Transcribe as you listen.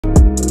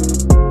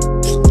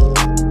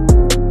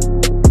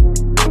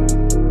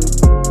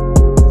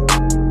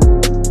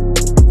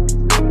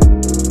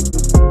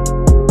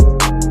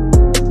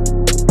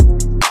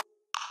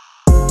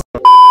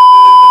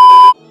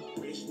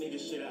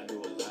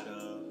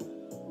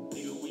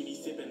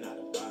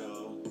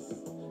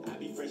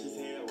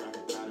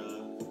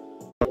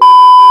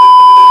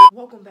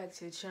Welcome back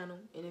to the channel,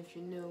 and if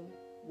you're new,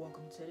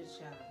 welcome to the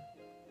channel.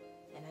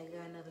 And I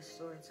got another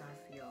story time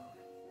for y'all.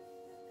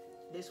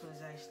 This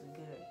one's actually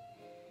good.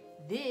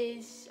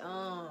 This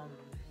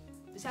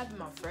happened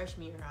my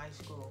freshman year in high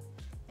school,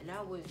 and I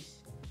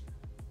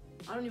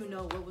don't even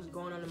know what was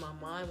going on in my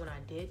mind when I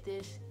did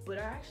this, but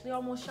I actually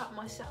almost shot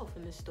myself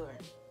in this story.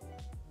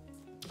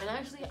 And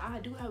actually, I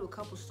do have a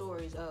couple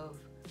stories of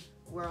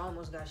where I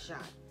almost got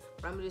shot.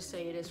 But I'm gonna just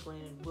say this one,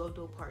 and we'll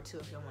do part 2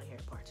 if y'all want to hear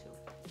part 2.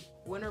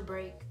 Winter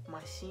break, my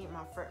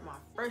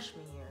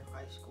freshman year of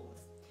high school,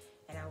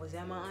 and I was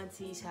at my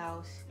auntie's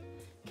house,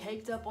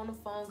 caked up on the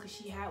phone because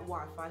she had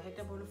Wi-Fi. Caked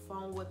up on the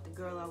phone with the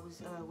girl I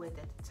was with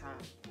at the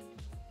time,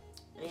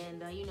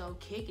 and you know,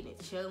 kicking it,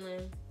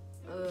 chilling.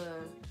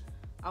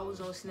 I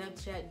was on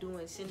Snapchat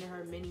sending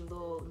her mini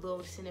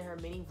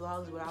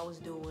vlogs what I was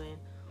doing,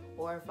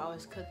 or if I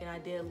was cooking, I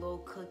did little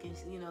cooking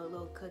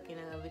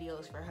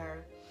videos for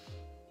her.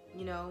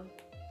 You know,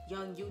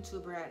 young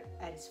YouTuber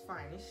at its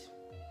finest.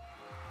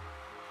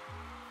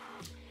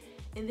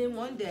 And then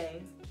one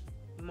day,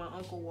 my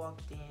uncle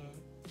walked in,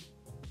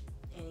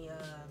 and he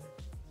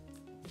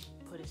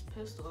put his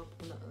pistol up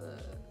on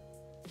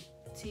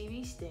the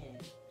TV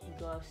stand. He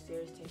go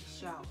upstairs, take a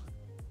shower.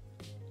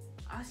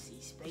 I see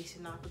space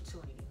and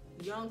opportunity.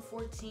 Young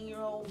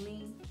 14-year-old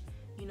me,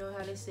 you know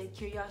how they say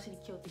curiosity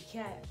killed the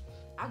cat.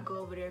 I go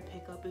over there,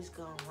 pick up his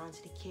gun, run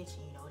to the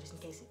kitchen, you know, just in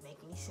case it make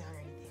any sound or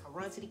anything. I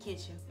run to the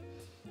kitchen.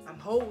 I'm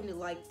holding it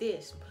like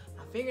this.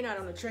 My finger not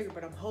on the trigger,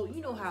 but I'm holding.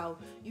 You know how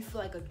you feel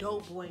like a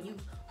dope boy and you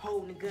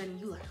holding the gun and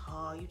you like,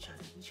 oh, you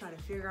trying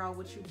to figure out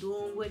what you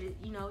doing with it,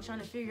 you know, trying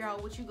to figure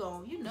out what you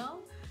going, you know.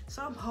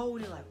 So I'm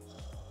holding it like,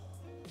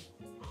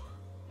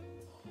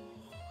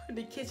 in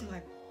the kitchen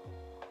like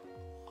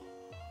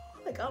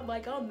I'm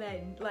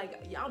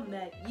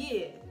that,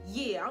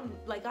 yeah. I'm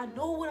like, I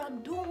know what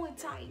I'm doing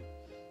type.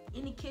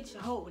 In the kitchen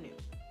holding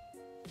it.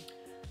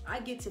 I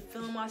get to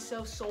feeling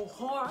myself so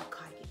hard, I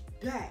can't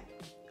get back.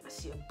 I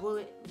see a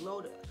bullet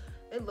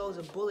it loads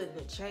a bullet in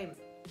the chamber.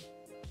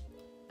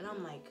 And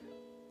I'm like,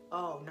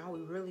 oh, now we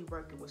really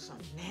working with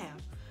something now.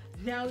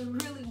 Now we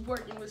really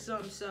working with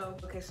something. So,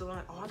 okay, so I'm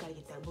like, oh, I gotta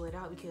get that bullet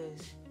out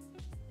because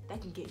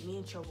that can get me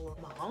in trouble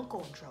or my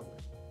uncle in trouble.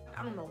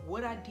 I don't know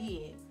what I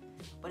did,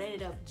 but I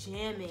ended up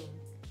jamming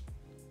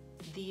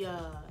the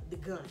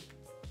gun.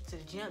 So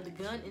the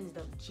gun ended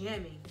up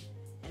jamming,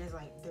 and it's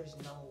like, there's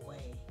no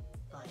way.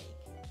 Like,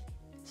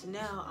 so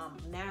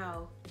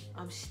now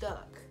I'm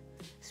stuck.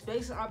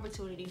 Space and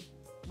opportunity,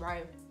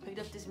 right? Picked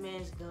up this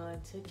man's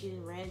gun, took it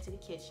and ran to the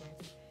kitchen,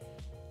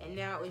 and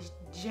now it's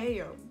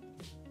jammed.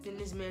 Then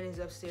this man is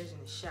upstairs in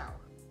the shower.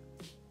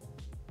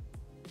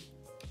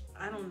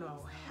 I don't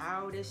know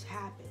how this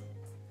happened,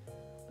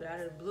 but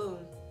out of the blue,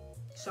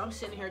 so I'm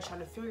sitting here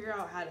trying to figure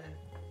out how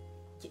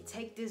to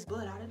take this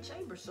blood out of the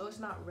chamber so it's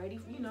not ready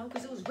for, you know,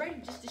 because it was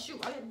ready just to shoot.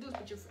 All you had to do is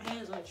put your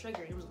hands on the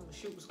trigger and it was going to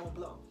shoot, it was going to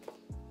blow.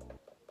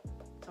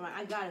 So I'm like,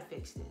 I got to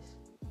fix this.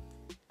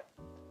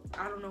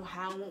 I don't know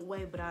how, what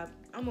way, but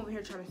I'm over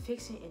here trying to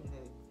fix it, and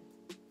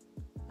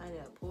I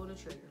ended up pulling the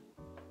trigger.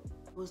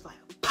 It was like,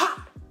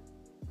 pop!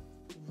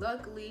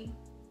 Luckily,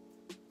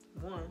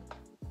 one,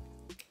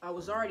 I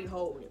was already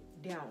holding it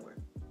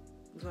downward.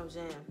 You know what I'm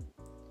saying?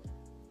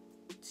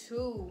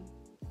 Two,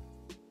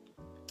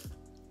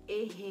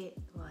 it hit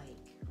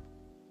like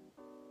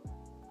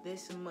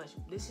this much.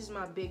 This is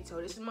my big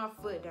toe. This is my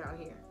foot down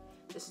here.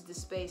 This is the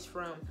space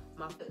from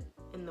my foot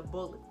in the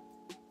bullet.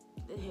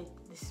 It hit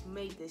this,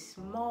 made this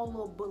small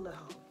little bullet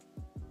hole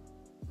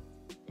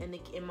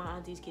in my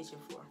auntie's kitchen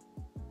floor.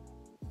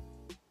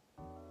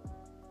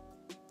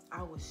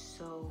 I was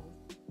so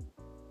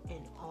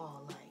in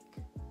awe,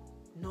 like,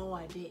 no,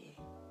 I didn't.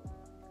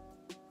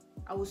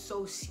 I was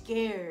so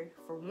scared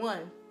for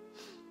one,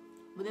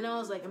 but then I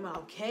was like, am I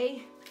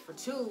okay? For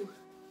two,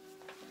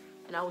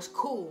 and I was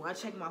cool. I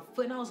checked my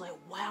foot and I was like,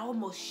 wow, I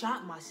almost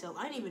shot myself.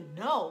 I didn't even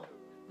know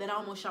that I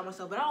almost shot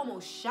myself, but I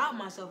almost shot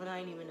myself and I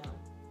didn't even know.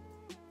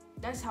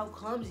 That's how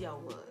clumsy I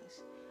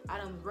was. I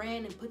done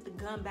ran and put the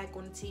gun back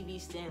on the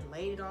TV stand,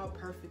 laid it all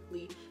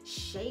perfectly,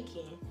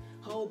 shaking,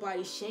 whole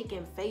body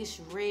shaking, face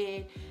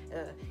red,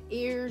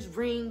 ears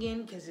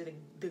ringing because of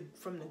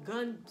from the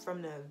gun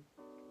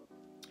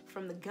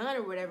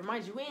or whatever.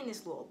 Mind you, we're in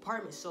this little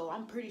apartment, so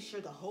I'm pretty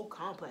sure the whole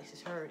complex has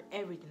heard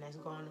everything that's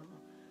going on.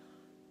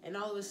 And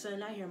all of a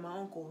sudden, I hear my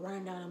uncle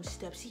running down them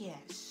steps. He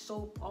had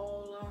soap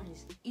all on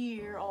his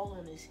ear, all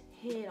on his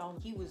head.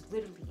 He was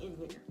literally in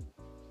here.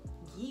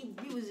 He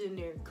was in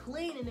there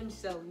cleaning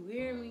himself, you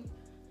hear me?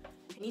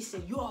 And he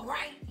said, you all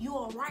right? You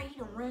all right? He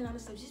done ran down the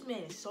steps. This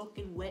man is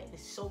soaking wet and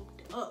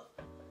soaked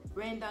up.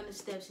 Ran down the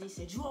steps and he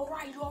said, you all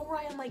right? You all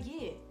right? I'm like,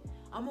 yeah,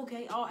 I'm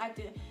okay. All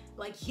acting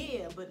like,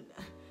 yeah, but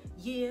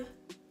yeah.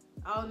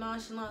 All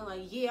nonchalant,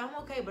 like, yeah, I'm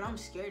okay, but I'm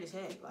scared as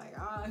heck. Like,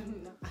 I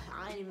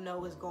didn't even know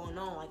what's going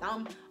on. Like,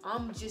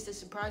 I'm just as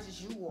surprised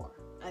as you are.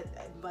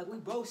 Like, we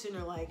both sitting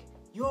there like,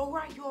 you all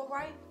right? You all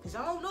right? Because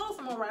I don't know if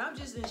I'm all right. I'm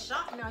just in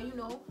shock now, you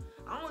know.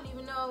 I don't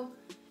even know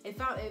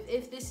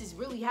if this is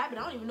really happening.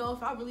 I don't even know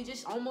if I really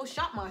just almost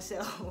shot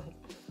myself.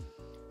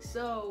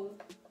 So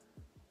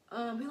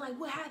He like,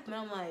 what happened?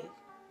 I'm like,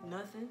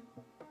 nothing.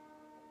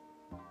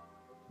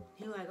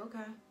 He like,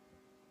 okay.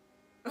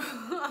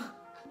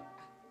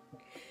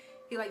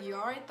 He like, you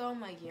alright though? I'm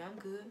like, yeah, I'm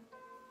good.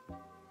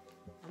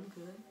 I'm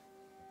good.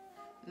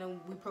 And then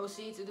we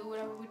proceed to do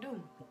whatever we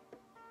do.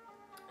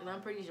 And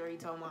I'm pretty sure he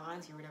told my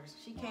auntie or whatever. So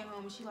she came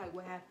home and she like,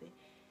 what happened?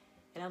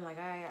 And I'm like,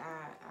 I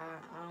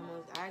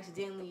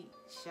accidentally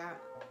shot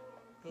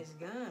his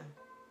gun.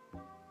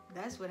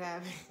 That's what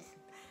happened.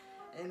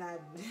 And I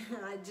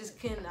just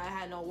couldn't, I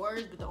had no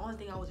words, but the only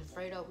thing I was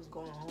afraid of was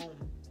going home.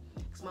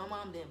 Because my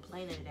mom didn't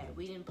play none of that.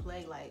 We didn't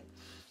play like,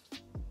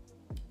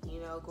 you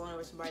know, going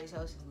over somebody's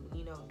house and,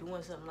 you know,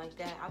 doing something like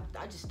that.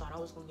 I just thought I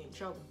was going to get in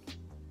trouble.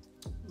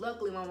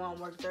 Luckily, my mom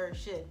worked third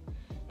shift.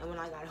 And when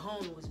I got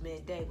home, it was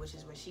midday, which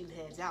is when she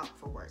heads out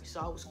for work. So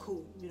I was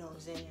cool, you know what I'm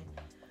saying?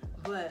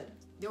 But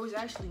there was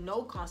actually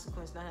no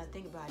consequence now that I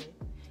think about it.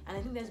 And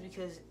I think that's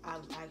because I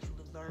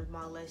actually learned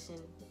my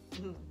lesson.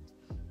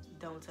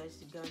 Don't touch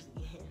the guns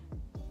again.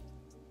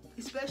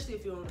 Especially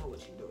if you don't know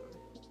what you're doing.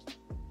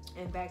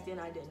 And back then,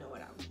 I didn't know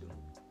what I was doing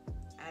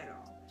at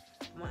all.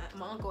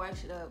 My uncle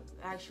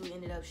actually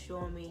ended up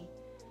showing me,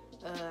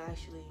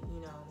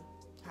 you know,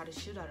 how to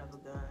shoot out of a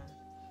gun.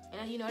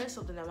 And, you know, that's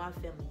something that my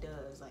family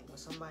does. Like, when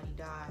somebody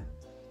died,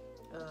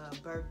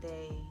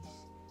 birthdays,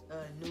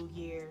 New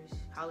Year's,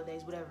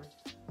 holidays, whatever.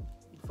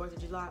 4th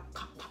of July,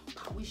 pop, pop,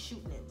 pop, we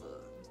shooting that bug.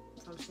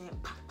 You know what I'm saying?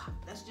 Pop, pop.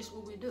 That's just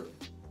what we do.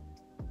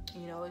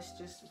 You know, it's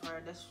just a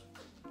part, that's,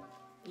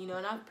 you know,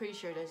 and I'm pretty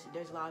sure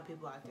there's a lot of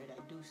people out there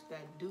that do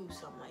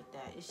something like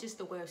that. It's just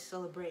a way of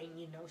celebrating,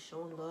 you know,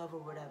 showing love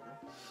or whatever.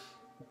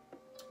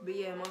 But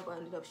yeah, my uncle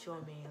ended up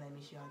showing me and let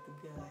me shoot out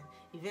the gun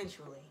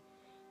eventually.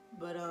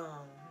 But,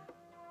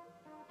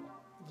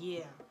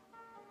 yeah,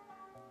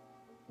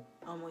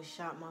 I almost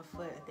shot my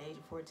foot at the age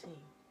of 14,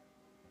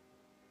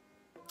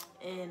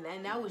 and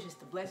that was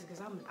just a blessing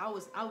because I'm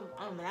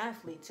an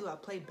athlete too. I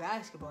played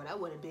basketball. That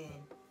would have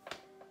been,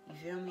 you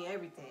feel me,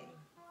 everything,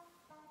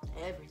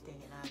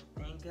 and I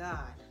thank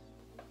God,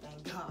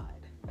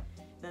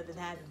 nothing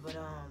happened. But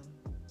I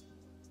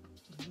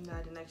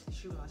didn't actually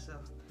shoot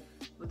myself.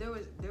 But there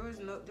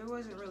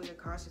wasn't really a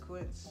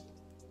consequence.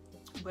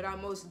 But I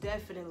most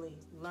definitely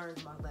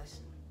learned my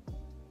lesson.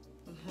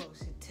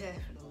 Most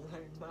definitely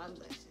learned my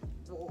lesson.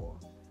 Boy.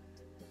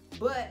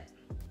 But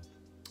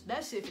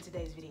that's it for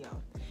today's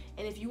video.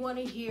 And if you want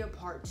to hear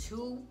part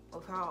 2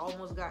 of how I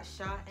almost got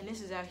shot, and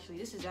this is actually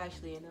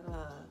in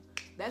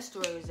that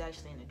story was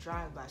actually in a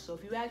drive-by. So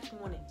if you actually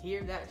want to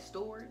hear that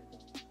story,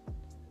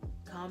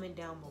 comment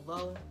down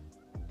below.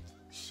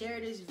 Share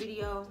this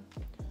video.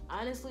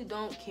 Honestly,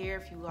 don't care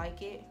if you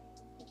like it,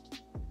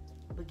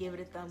 but give it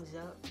a thumbs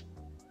up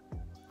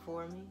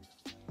for me.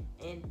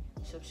 And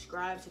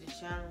subscribe to the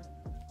channel.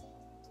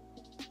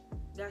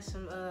 Got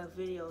some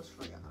videos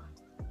for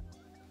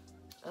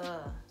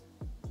y'all.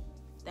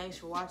 Thanks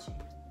for watching.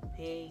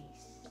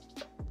 Peace.